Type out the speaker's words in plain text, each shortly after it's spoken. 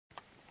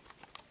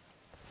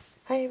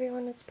Hi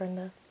everyone, it's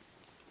Brenda.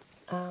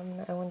 I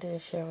wanted to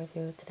share with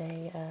you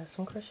today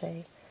some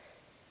crochet,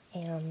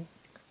 and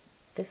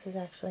this is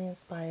actually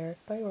inspired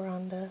by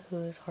Rhonda,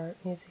 who is Heart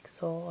Music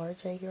Soul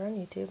RJ here on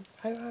YouTube.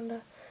 Hi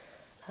Rhonda.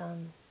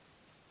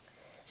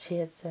 She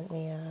had sent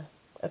me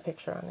a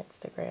picture on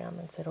Instagram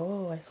and said,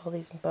 "Oh, I saw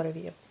these in front of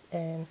you,"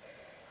 and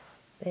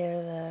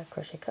they're the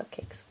crochet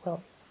cupcakes.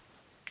 Well,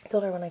 I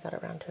told her when I got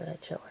around to it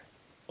I'd show her,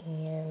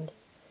 and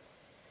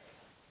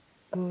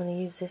I'm going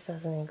to use this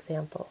as an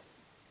example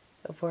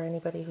for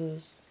anybody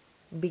who's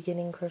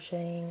beginning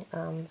crocheting,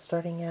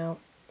 starting out.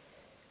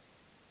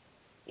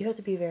 You have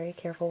to be very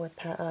careful with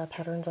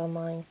patterns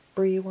online,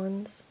 free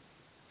ones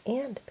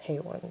and pay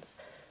ones.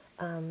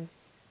 I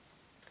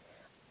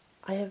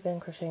have been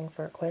crocheting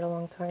for quite a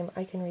long time.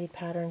 I can read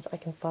patterns, I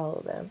can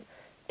follow them.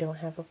 Don't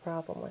have a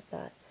problem with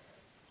that.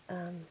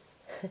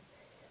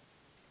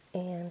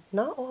 And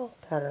not all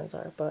patterns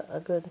are, but a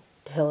good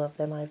deal of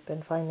them I've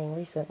been finding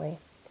recently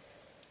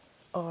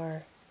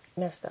are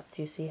messed up.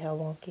 Do you see how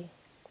wonky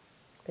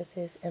this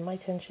is? And my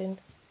tension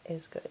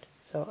is good,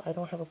 so I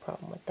don't have a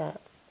problem with that.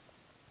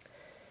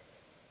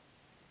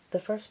 The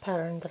first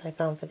pattern that I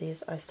found for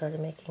these, I started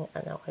making,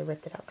 and now I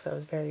ripped it out because I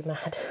was very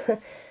mad.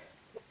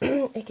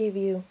 It gave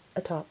you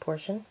a top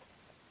portion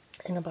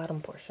and a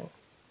bottom portion.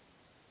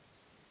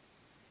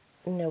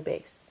 No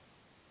base.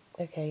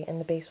 Okay,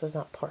 and the base was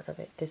not part of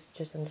it. This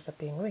just ended up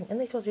being a ring. And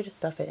they told you to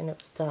stuff it and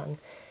it was done.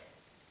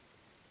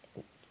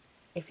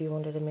 If you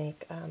wanted to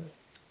make,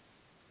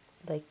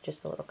 like,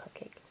 just a little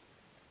cupcake.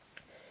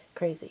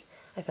 Crazy.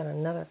 I found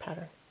another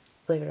pattern.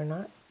 Believe it or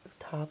not, the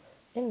top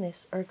and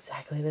this are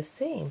exactly the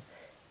same.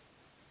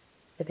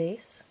 The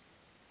base,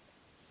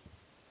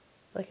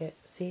 look at,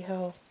 see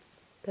how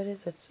that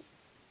is? It's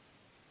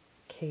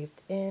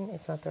caved in.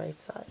 It's not the right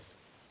size.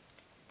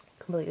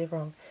 Completely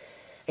wrong.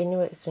 I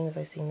knew it as soon as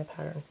I seen the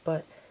pattern,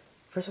 but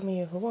for some of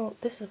you who won't,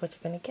 this is what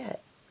you're going to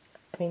get.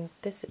 I mean,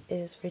 this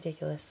is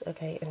ridiculous,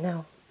 okay? And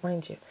now,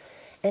 mind you,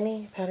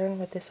 any pattern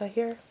with this out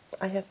here,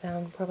 I have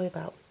found probably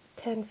about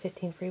 10,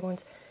 15 free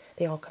ones.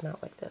 They all come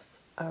out like this.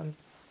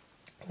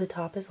 The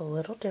top is a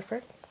little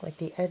different, like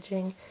the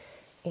edging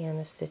and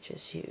the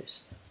stitches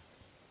used,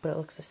 but it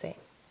looks the same.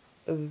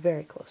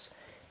 Very close.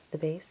 The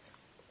base,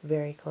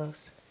 very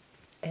close.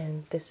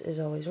 And this is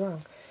always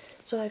wrong.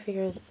 So I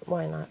figured,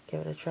 why not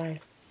give it a try?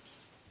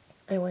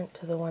 I went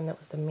to the one that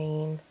was the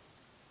main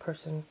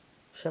person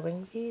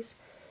showing these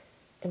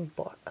and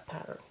bought a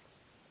pattern.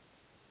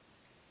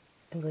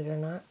 And believe it or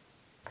not,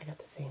 I got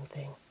the same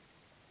thing.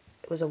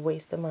 It was a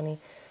waste of money.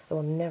 I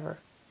will never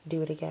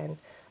do it again.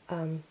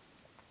 And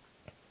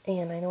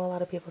I know a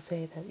lot of people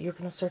say that you're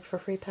going to search for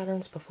free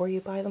patterns before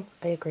you buy them.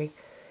 I agree.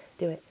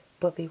 Do it,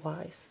 but be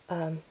wise.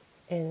 And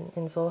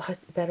it's a lot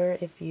better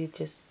if you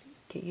just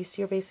get used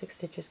to your basic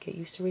stitches, get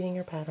used to reading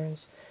your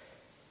patterns,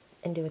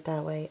 and do it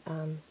that way.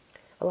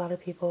 A lot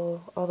of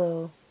people,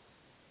 although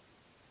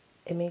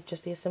it may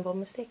just be a simple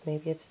mistake,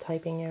 maybe it's a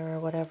typing error or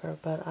whatever,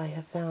 but I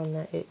have found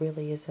that it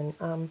really isn't.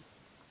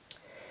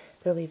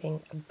 They're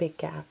leaving big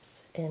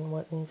gaps in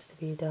what needs to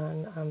be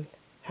done,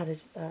 how to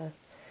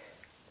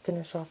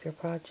finish off your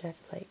project.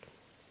 Like,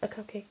 a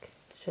cupcake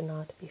should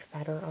not be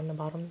fatter on the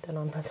bottom than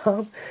on the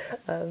top.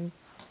 And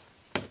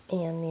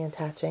the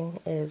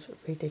attaching is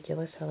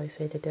ridiculous how they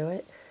say to do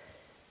it.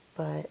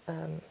 But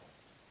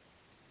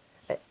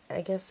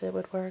I guess it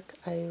would work.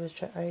 I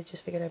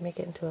just figured I'd make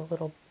it into a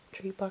little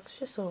treat box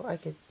just so I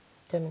could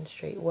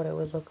demonstrate what it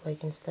would look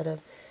like instead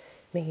of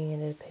making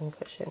it a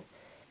pincushion.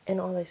 And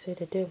all they say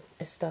to do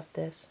is stuff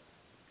this,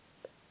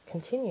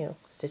 continue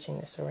stitching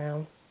this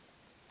around,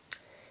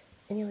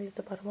 and you leave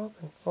the bottom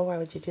open. Well, why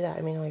would you do that?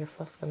 I mean, all your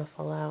fluff's going to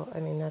fall out. I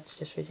mean, that's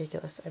just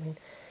ridiculous. I mean,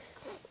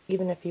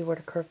 even if you were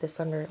to curve this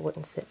under, it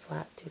wouldn't sit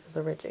flat due to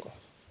the ridging.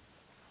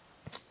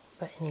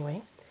 But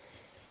anyway,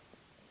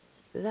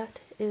 that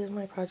is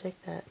my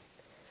project that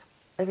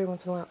every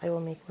once in a while I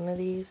will make one of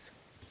these,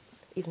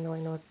 even though I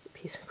know it's a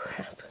piece of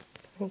crap.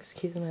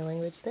 Excuse my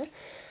language there.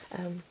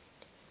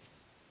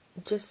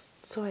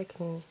 Just so I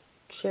can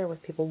share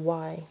with people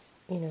why,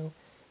 you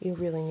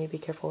really need to be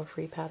careful with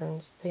free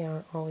patterns. They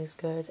aren't always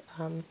good.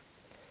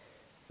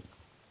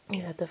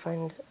 You have to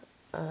find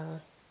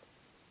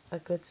a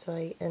good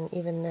site, and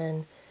even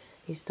then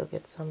you still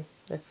get some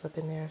that slip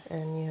in there,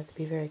 and you have to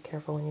be very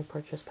careful when you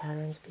purchase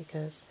patterns,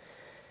 because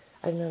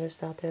I've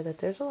noticed out there that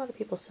there's a lot of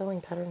people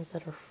selling patterns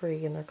that are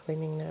free and they're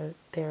claiming they're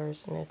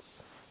theirs, and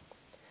it's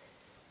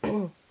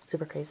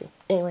super crazy.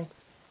 Anyway,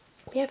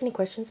 if you have any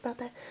questions about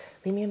that,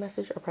 leave me a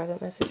message or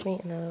private message me,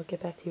 and I'll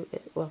get back to you.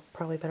 Well,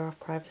 probably better off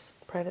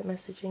private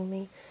messaging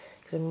me,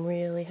 because I'm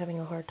really having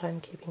a hard time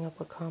keeping up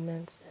with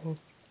comments and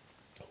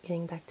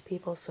getting back to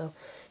people. So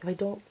if I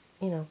don't,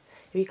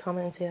 if you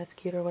comment and say that's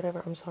cute or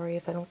whatever, I'm sorry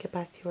if I don't get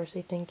back to you or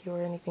say thank you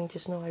or anything.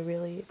 Just know I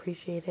really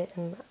appreciate it,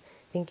 and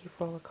thank you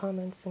for all the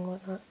comments and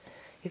whatnot.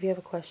 If you have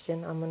a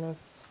question,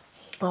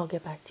 I'll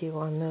get back to you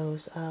on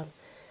those,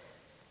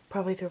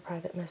 probably through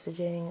private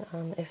messaging.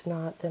 If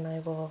not, then I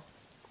will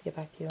get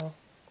back to you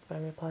by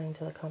replying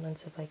to the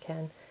comments if I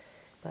can.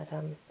 But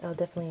I'll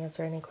definitely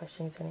answer any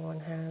questions anyone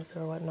has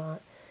or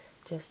whatnot.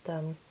 Just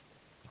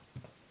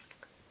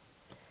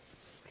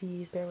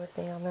please bear with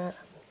me on that.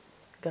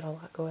 I've got a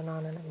lot going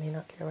on and I may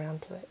not get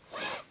around to it.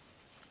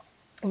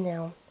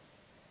 Now,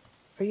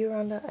 for you,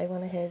 Rhonda, I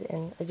went ahead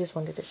and I just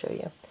wanted to show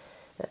you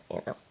that,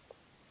 you know,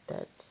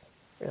 that's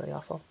really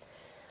awful.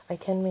 I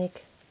can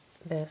make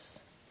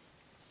this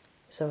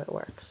so it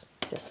works,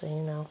 just so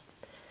you know.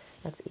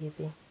 That's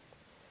easy.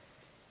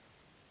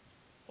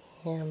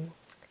 And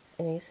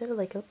I know you said I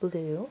like a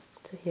blue,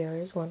 so here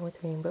is one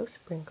with rainbow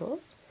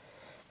sprinkles.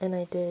 And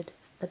I did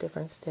a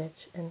different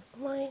stitch, and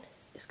mine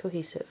is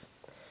cohesive.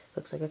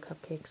 Looks like a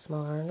cupcake,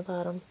 smaller on the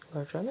bottom,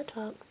 larger on the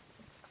top.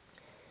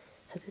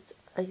 Has its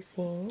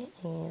icing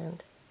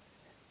and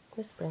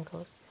the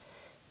sprinkles,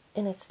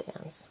 and it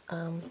stands.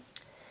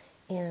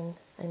 And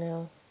I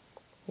know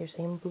you're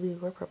saying blue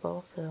or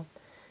purple, so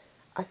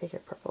I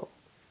figured purple.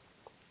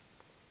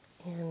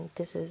 And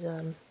this is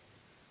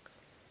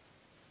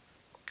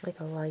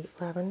like a light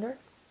lavender,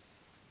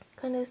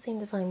 kind of the same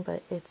design,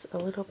 but it's a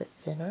little bit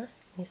thinner.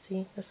 You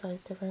see the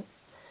size different.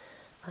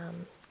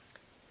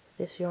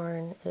 This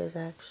yarn is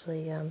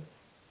actually, I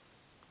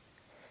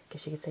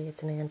guess you could say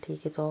it's an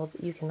antique. It's all,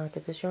 you cannot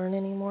get this yarn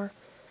anymore.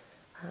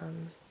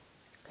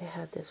 I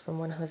had this from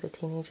when I was a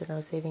teenager and I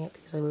was saving it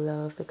because I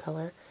love the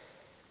color,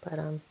 but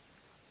I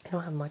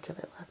don't have much of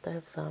it left. I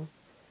have some,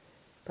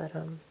 but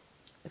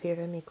I figured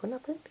I'd make one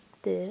up like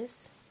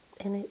this,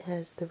 and it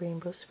has the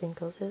rainbow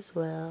sprinkles as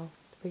well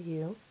for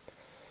you,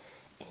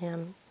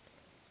 and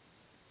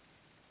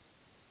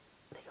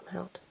they come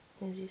out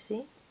as you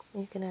see.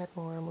 You can add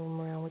more or move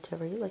them around,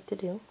 whichever you like to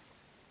do.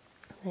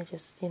 And they're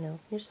just, you know,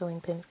 your sewing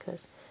pins,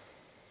 because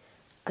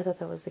I thought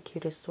that was the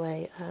cutest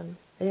way. I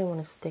didn't want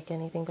to stick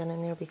anything down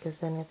in there because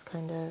then it's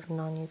kind of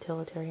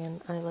non-utilitarian.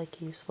 I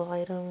like useful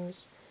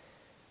items,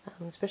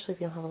 especially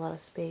if you don't have a lot of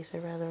space.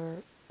 I'd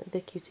rather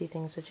the cutesy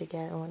things that you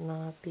get and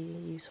whatnot be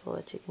useful,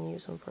 that you can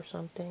use them for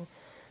something.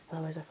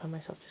 Otherwise I find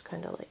myself just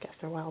kind of like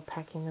after a while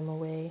packing them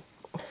away.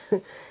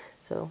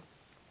 So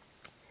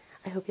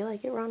I hope you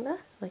like it, Rhonda.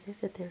 Like I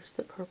said, there's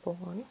the purple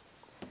one.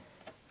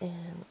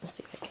 And let's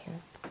see if I can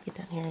get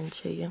down here and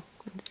show you.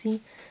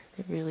 See,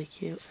 they're really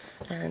cute.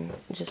 And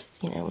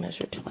just, you know,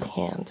 measured to my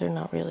hand. They're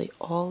not really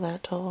all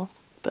that tall,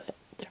 but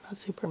they're not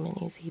super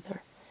minis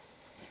either.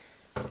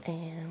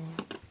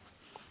 And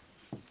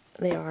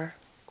they are,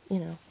 you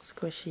know,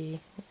 squishy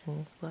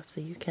and fluff, so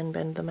you can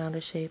bend them out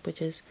of shape,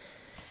 which is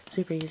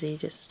super easy.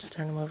 Just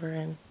turn them over,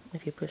 and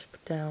if you push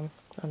down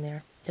on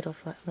there, it'll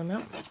flatten them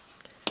out.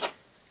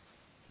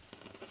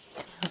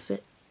 That's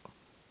it.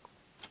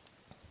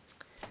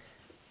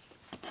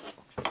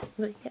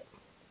 But yeah,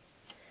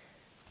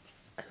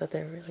 I thought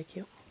they were really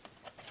cute.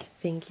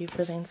 Thank you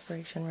for the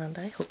inspiration, Rhonda.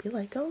 I hope you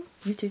like them.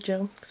 You too,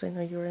 Joe, because I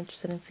know you were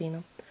interested in seeing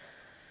them.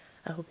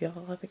 I hope you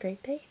all have a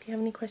great day. If you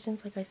have any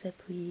questions, like I said,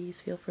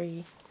 please feel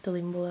free to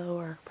leave them below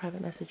or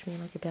private message me,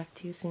 and I'll get back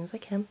to you as soon as I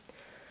can.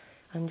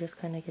 I'm just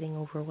kind of getting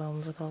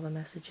overwhelmed with all the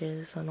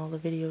messages on all the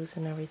videos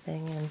and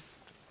everything, and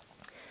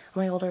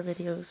my older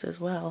videos as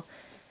well.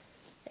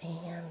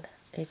 And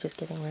it's just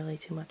getting really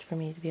too much for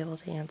me to be able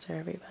to answer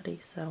everybody.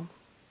 So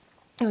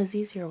it was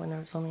easier when there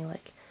was only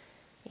like,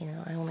 you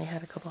know, I only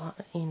had a couple,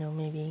 you know,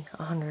 maybe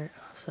 100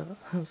 so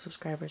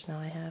subscribers. Now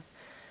I have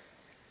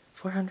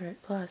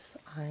 400 plus.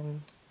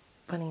 I'm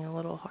finding it a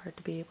little hard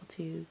to be able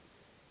to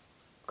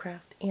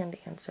craft and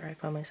answer. I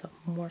find myself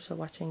more so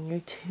watching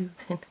YouTube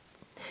and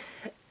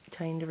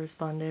trying to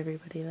respond to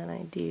everybody than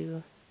I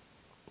do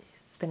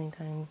spending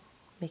time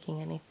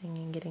making anything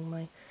and getting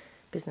my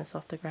business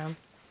off the ground.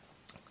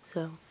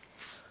 So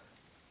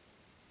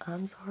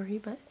I'm sorry,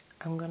 but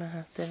I'm gonna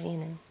have to, you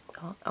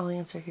know, I'll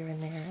answer here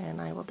and there, and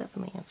I will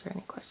definitely answer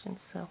any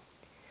questions. So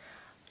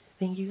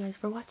thank you guys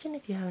for watching.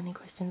 If you have any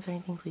questions or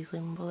anything, please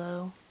leave them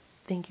below.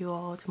 Thank you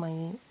all to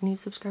my new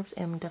subscribers,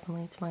 and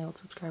definitely to my old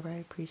subscriber. I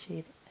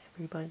appreciate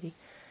everybody.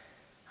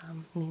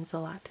 It means a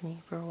lot to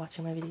me for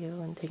watching my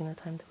video and taking the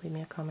time to leave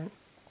me a comment.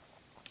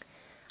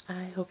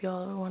 I hope you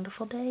all have a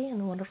wonderful day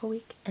and a wonderful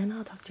week, and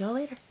I'll talk to y'all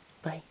later.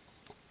 Bye.